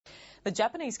The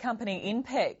Japanese company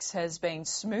Inpex has been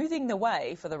smoothing the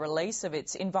way for the release of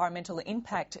its environmental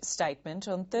impact statement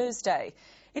on Thursday.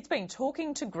 It's been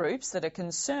talking to groups that are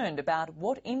concerned about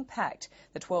what impact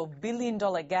the $12 billion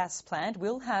gas plant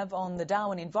will have on the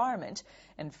Darwin environment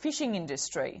and fishing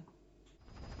industry.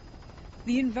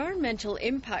 The environmental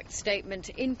impact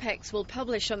statement Inpex will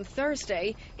publish on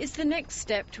Thursday is the next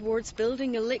step towards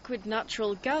building a liquid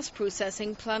natural gas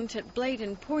processing plant at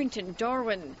Bladen Point in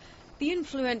Darwin. The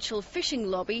influential fishing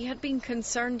lobby had been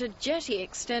concerned a jetty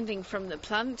extending from the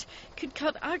plant could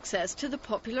cut access to the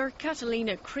popular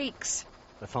Catalina creeks.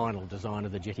 The final design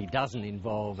of the jetty doesn't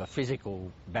involve a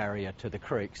physical barrier to the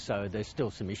creeks, so there's still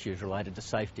some issues related to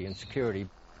safety and security.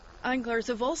 Anglers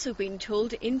have also been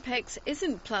told Inpex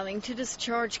isn't planning to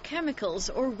discharge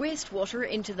chemicals or wastewater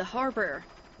into the harbour.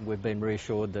 We've been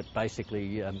reassured that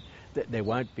basically that there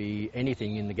won't be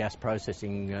anything in the gas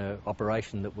processing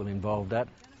operation that will involve that.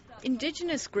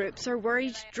 Indigenous groups are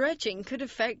worried dredging could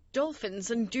affect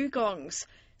dolphins and dugongs.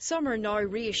 Some are now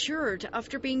reassured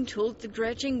after being told the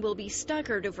dredging will be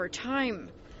staggered over time.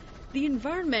 The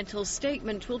environmental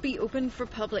statement will be open for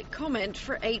public comment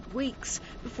for 8 weeks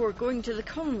before going to the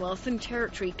Commonwealth and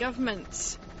Territory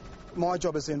governments. My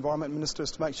job as the Environment Minister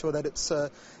is to make sure that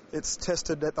it's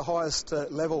tested at the highest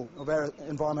level of our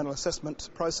environmental assessment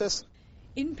process.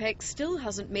 Inpex still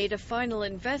hasn't made a final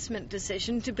investment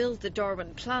decision to build the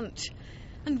Darwin plant.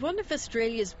 And one of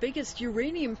Australia's biggest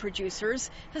uranium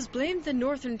producers has blamed the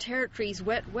Northern Territory's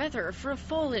wet weather for a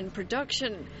fall in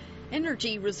production.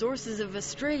 Energy Resources of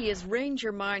Australia's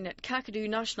Ranger mine at Kakadu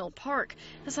National Park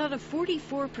has had a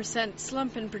 44%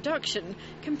 slump in production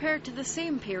compared to the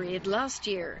same period last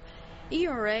year.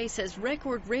 ERA says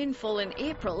record rainfall in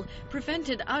April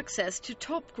prevented access to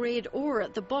top-grade ore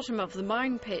at the bottom of the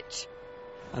mine pit.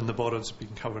 And the bottom's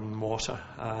been covered in water,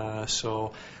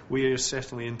 so we are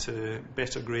certainly into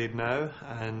better grade now,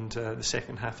 and the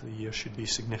second half of the year should be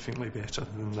significantly better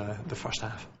than the first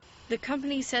half. The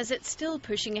company says it's still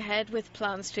pushing ahead with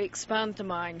plans to expand the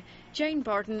mine. Jane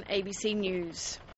Barton, ABC News.